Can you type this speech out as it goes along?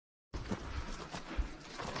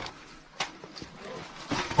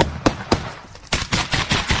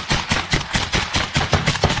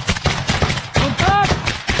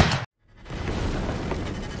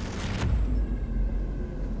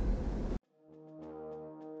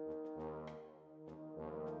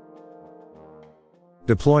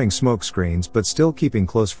deploying smoke screens but still keeping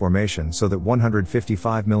close formation so that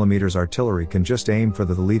 155mm artillery can just aim for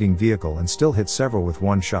the leading vehicle and still hit several with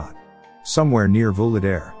one shot. Somewhere near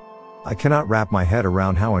Vuhledar. I cannot wrap my head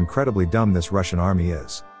around how incredibly dumb this Russian army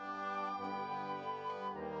is.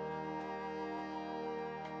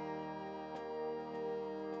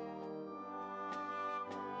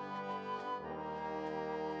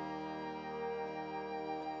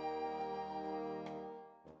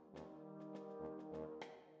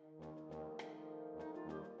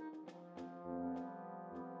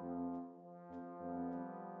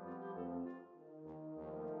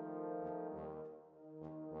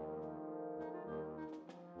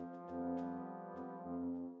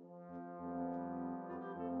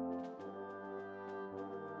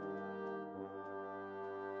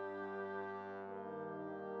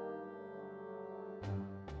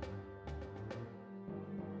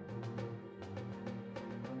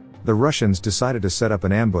 The Russians decided to set up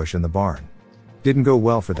an ambush in the barn. Didn't go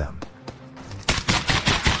well for them.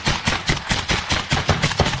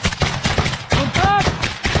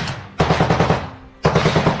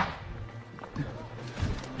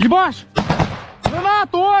 Ебашь!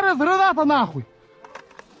 Гранату, Орес, граната нахуй!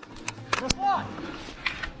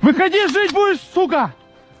 Выходи, жить будешь, сука!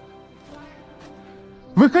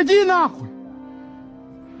 Выходи нахуй!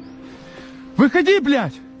 Выходи,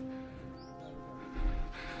 блядь!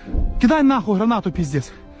 Кидай нахуй гранату,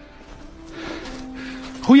 пиздец.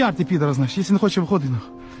 Хуяр ти, підора, знаєш, якщо не хочеш виходити нахуй.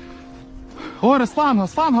 Орес, з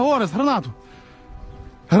фланга, Орес, гранату.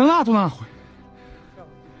 Гранату нахуй.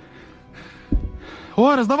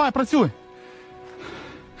 Орес, давай, працюй.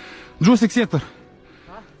 Джусик, сектор.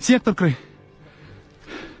 Сектор крий.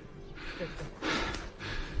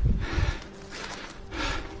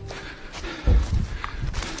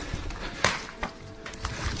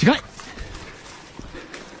 Тікай.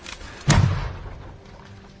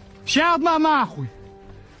 Ще одна нахуй!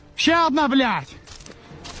 Ще одна, блядь!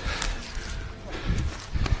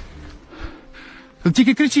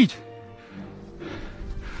 Тільки кричіть!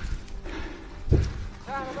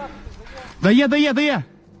 Дає! Після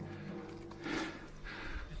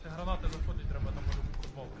гранати заходить, треба, там може бути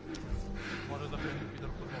підвал. Може запрягнути підер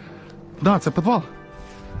підвал. Да, це підвал.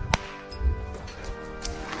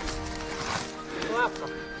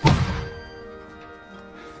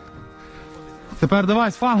 Тепер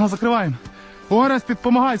давай, з фланга закриваємо. Орес,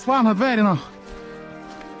 підпомагай, з фланга, двері нахуй.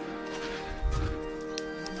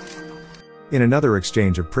 In another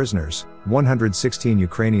exchange of prisoners, 116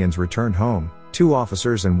 Ukrainians returned home, 2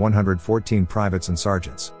 officers and 114 privates and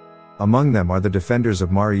sergeants. Among them are the defenders of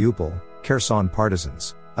Mariupol, Kherson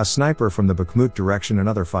partisans, a sniper from the Bakhmut direction and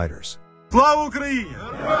other fighters. Слава Україні!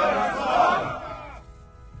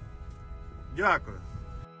 Дякую.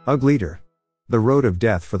 Ugleder. The road of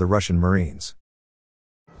death for the Russian Marines.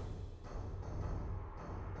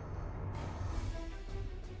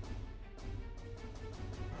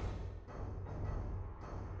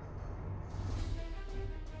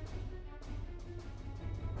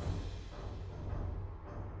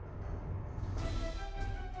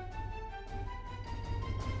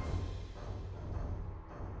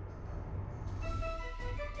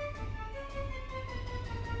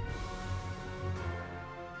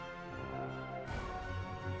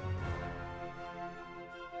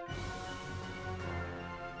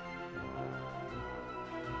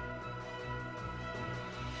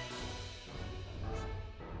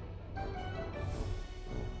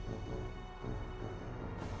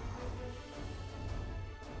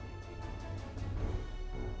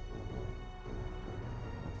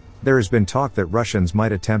 There has been talk that Russians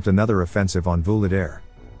might attempt another offensive on Vuhledar.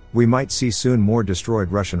 We might see soon more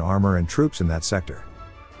destroyed Russian armor and troops in that sector.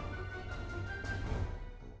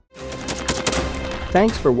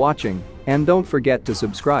 Thanks for watching, and don't forget to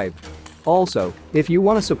subscribe. Also, if you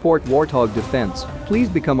want to support Warthog Defense, please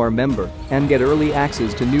become our member and get early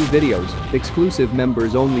access to new videos, exclusive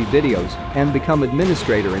members-only videos, and become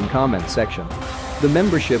administrator in comment section. The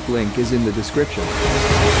membership link is in the description.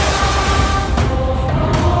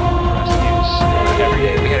 Every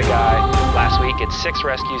day. We had a guy last week at 6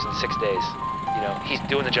 rescues in 6 days. You know, he's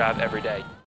doing the job every day.